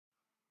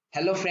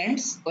Hello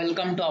friends,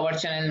 welcome to our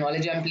channel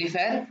Knowledge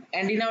Amplifier,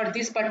 and in our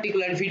this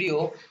particular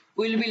video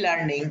we will be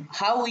learning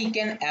how we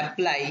can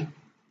apply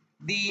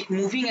the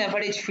moving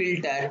average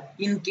filter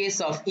in case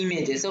of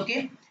images.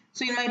 Okay,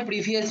 so in my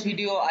previous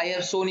video I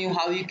have shown you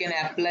how you can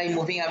apply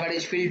moving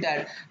average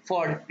filter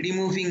for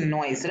removing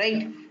noise,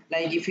 right?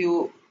 Like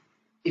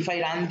if I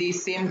run the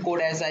same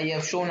code as I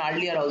have shown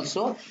earlier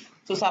also,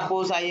 so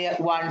suppose I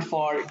want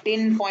for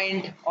 10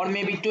 point or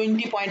maybe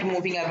 20 point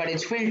moving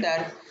average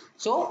filter.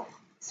 So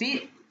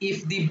see,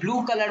 if the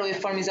blue color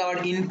waveform is our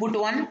input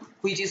one,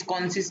 which is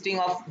consisting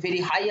of very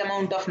high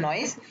amount of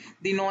noise,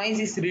 the noise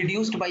is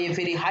reduced by a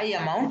very high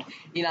amount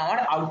in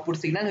our output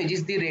signal, which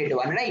is the red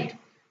one, right?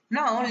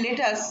 Now let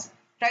us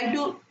try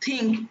to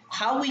think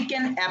how we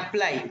can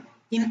apply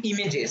in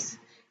images.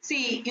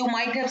 See, you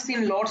might have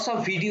seen lots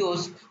of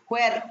videos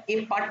where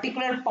a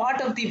particular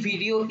part of the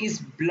video is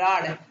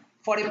blurred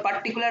for a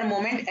particular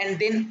moment and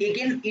then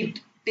again it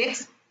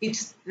takes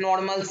its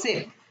normal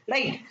shape,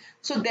 right?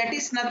 So that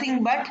is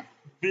nothing but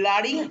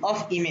blurring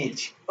of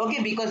image.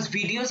 Okay, because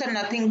videos are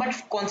nothing but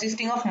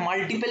consisting of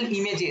multiple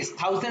images,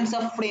 thousands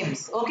of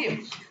frames. Okay,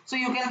 so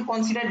you can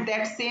consider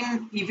that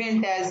same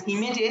event as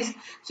images.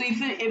 So if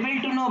you're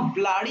able to know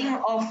blurring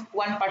of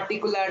one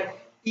particular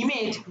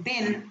image,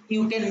 then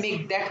you can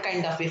make that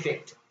kind of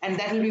effect, and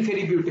that will be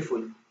very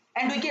beautiful.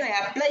 And we can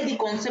apply the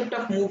concept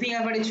of moving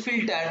average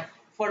filter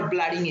for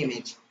blurring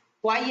image.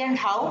 Why and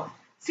how?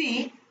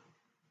 See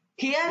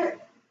here,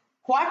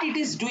 what it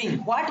is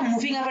doing, what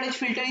moving average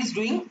filter is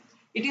doing,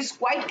 it is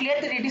quite clear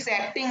that it is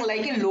acting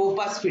like a low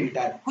pass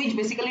filter, which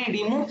basically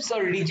removes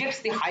or rejects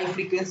the high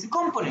frequency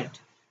component,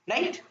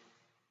 right?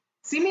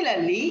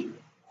 Similarly,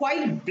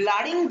 while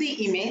blurring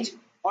the image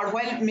or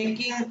while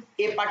making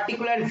a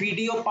particular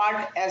video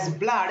part as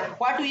blurred,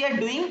 what we are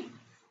doing,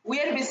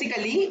 we are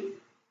basically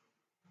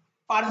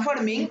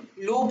performing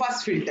low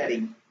pass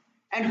filtering.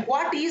 And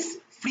what is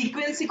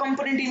frequency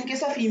component in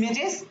case of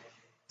images?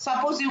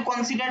 Suppose you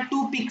consider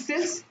 2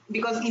 pixels,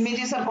 because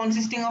images are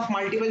consisting of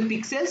multiple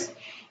pixels,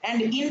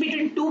 and in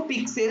between 2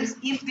 pixels,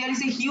 if there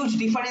is a huge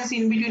difference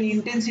in between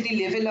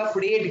intensity level of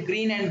red,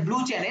 green and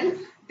blue channel,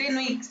 then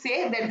we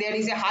say that there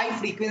is a high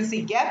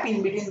frequency gap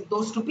in between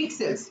those 2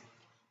 pixels.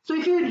 So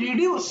if you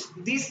reduce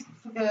this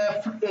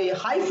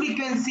high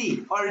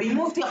frequency or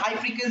remove the high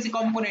frequency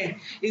component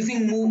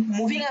using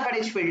moving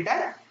average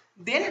filter,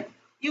 then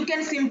you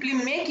can simply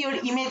make your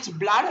image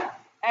blur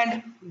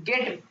and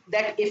get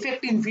that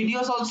effect in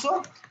videos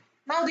also.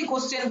 Now the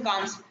question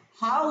comes,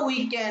 how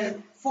we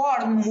can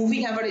form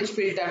moving average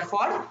filter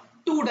for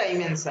 2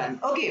 dimension.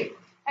 Okay,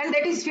 and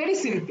that is very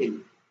simple.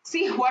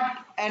 See what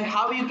and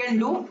how you can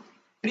do.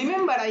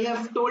 Remember, I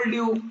have told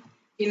you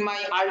in my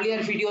earlier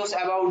videos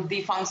about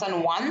the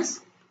function ones.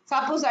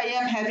 Suppose I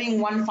am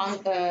having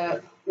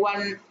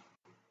one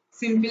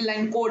simple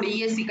line code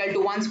ES equal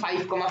to ones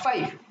 5,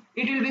 5.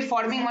 It will be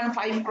forming one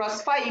 5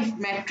 cross 5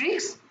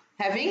 matrix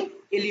having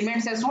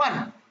elements as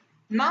 1.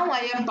 Now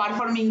I am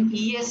performing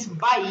ES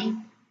by,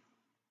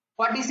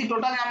 what is the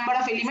total number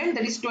of elements?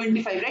 That is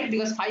 25, right?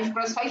 Because 5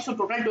 cross 5, so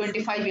total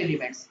 25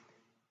 elements.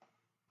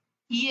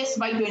 ES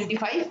by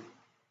 25.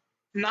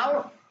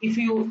 Now if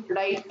you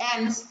write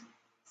ANS,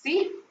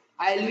 see,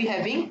 I will be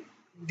having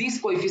this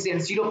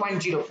coefficient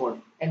 0.04,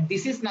 and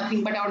this is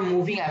nothing but our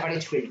moving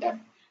average filter.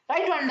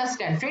 Try to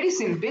understand, very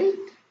simple.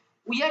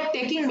 We are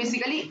taking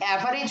basically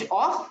average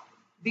of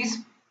this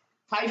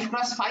 5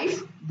 cross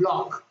 5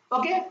 block,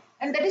 okay,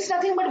 and that is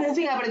nothing but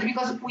moving average,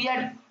 because we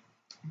are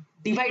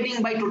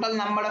dividing by total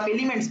number of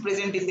elements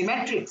present in the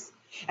matrix,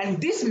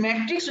 and this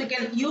matrix we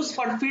can use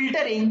for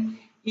filtering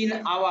in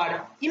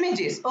our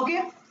images.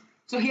 Okay,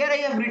 so here I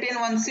have written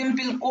one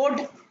simple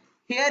code.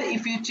 Here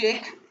if you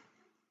check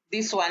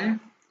this one,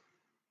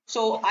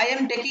 so I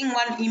am taking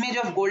one image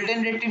of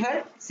golden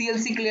retriever,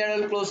 CLC clear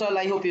all close all,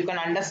 I hope you can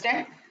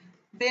understand.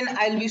 Then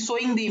I'll be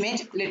showing the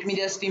image. Let me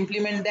just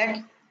implement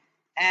that,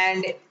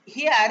 and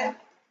here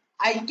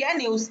I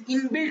can use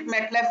inbuilt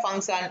MATLAB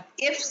function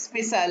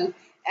fspecial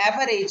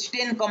average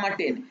 10,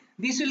 10.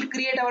 This will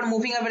create our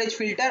moving average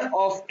filter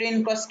of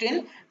 10 cross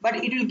 10, but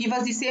it will give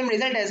us the same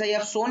result as I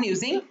have shown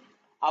using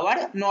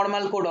our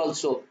normal code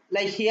also.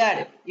 Like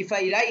here, if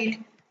I write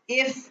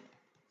f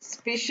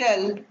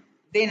special,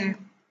 then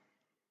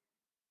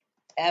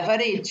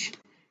average,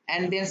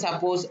 and then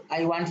suppose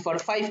I want for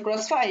 5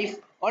 cross 5,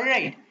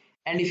 alright,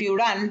 and if you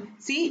run,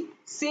 see,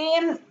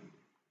 same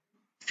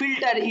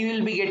filter you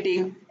will be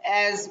getting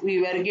as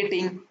we were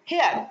getting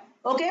here.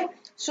 Okay,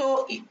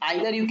 so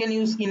either you can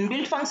use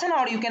inbuilt function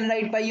or you can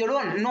write by your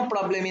own, no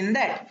problem in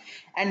that.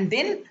 And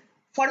then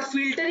for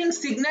filtering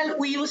signal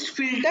we used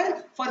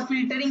filter. For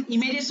filtering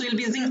images we will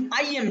be using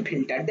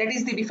imfilter. That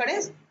is the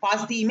difference.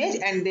 Pass the image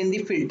and then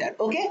the filter.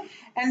 Okay,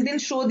 and then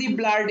show the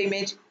blurred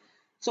image.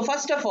 So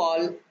first of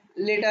all,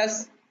 let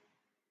us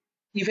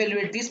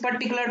evaluate this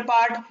particular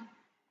part.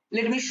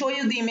 Let me show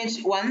you the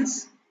image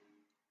once.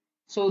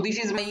 So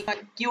this is my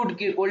cute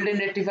golden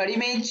retriever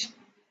image,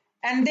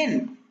 and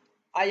then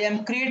I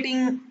am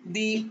creating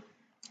the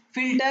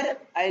filter.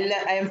 I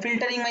am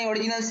filtering my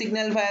original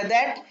signal via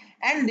that,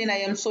 and then I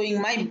am showing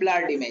my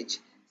blurred image.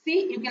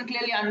 See, you can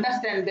clearly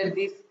understand that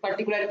this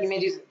particular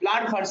image is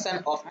blurred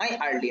version of my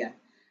earlier.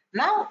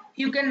 Now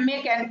you can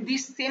make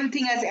this same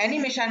thing as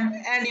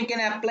animation, and you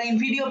can apply in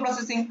video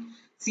processing.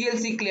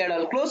 CLC clear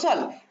all, close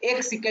all,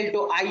 x equal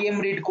to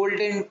imread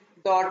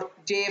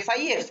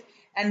Golden.jfif,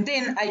 and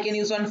then I can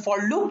use one for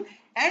loop,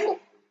 and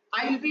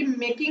I will be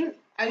making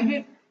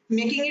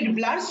it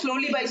blur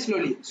slowly by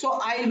slowly. So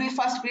I will be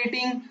first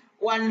creating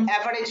one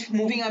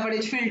moving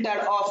average filter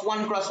of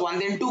 1 cross 1,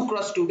 then 2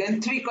 cross 2, then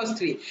 3 cross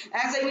 3.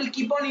 As I will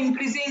keep on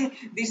increasing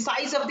the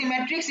size of the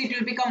matrix, it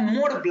will become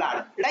more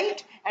blurred,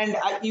 right? And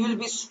you will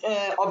be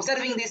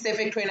observing this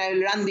effect when I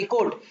will run the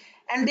code.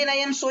 And then I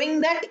am showing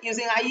that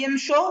using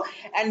imshow,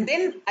 and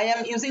then I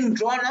am using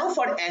drawnow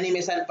for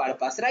animation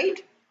purpose,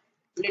 right?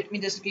 Let me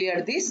just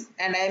clear this,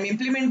 and I am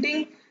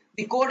implementing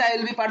the code. I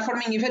will be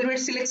performing evaluate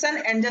selection,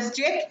 and just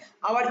check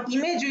our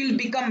image will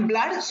become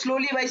blurred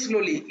slowly by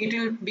slowly. It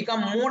will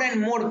become more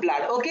and more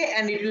blurred, okay,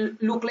 and it will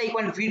look like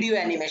one video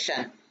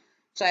animation.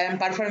 So I am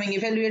performing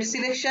evaluate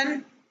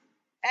selection,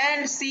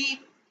 and see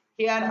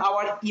here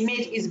our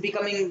image is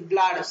becoming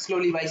blurred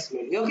slowly by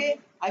slowly, okay.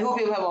 I hope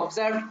you have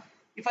observed.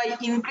 If I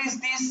increase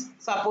this,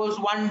 suppose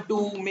 1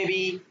 to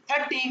maybe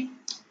 30,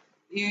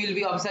 you will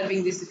be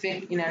observing this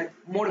effect in a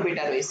more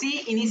better way.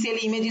 See,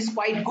 initially image is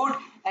quite good,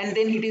 and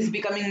then it is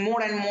becoming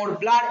more and more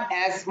blurred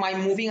as my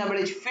moving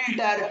average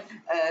filter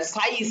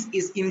size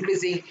is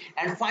increasing,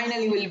 and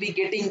finally we will be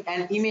getting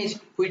an image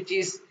which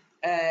is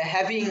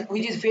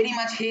very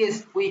much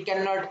haze. We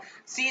cannot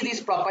see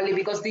this properly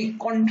because the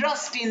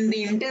contrast in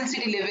the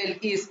intensity level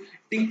is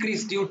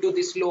decreased due to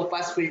this low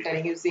pass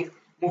filtering using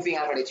moving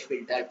average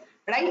filter,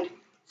 right?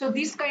 So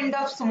this kind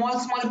of small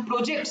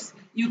projects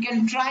you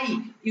can try,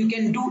 you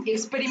can do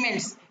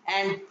experiments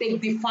and take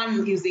the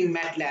fun using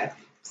MATLAB,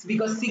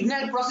 because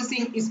signal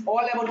processing is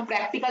all about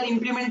practical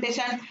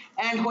implementation,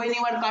 and when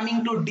you are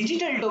coming to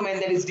digital domain,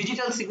 that is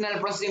digital signal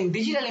processing,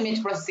 digital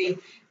image processing,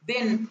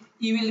 then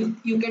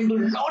you can do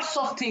lots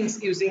of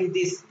things using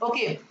this,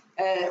 okay.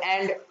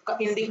 And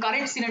in the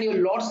current scenario,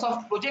 lots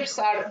of projects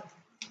are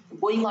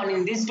going on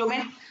in this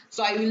domain.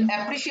 So I will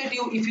appreciate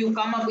you if you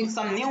come up with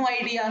some new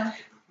idea.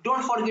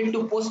 Don't forget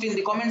to post in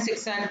the comment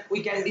section.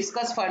 We can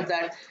discuss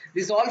further.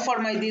 This is all for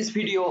this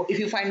video. If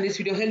you find this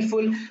video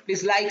helpful,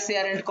 please like,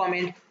 share and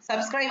comment.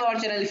 Subscribe our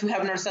channel if you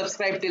have not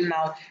subscribed till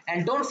now,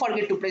 and don't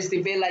forget to press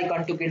the bell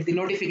icon to get the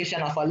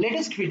notification of our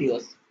latest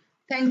videos.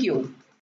 Thank you.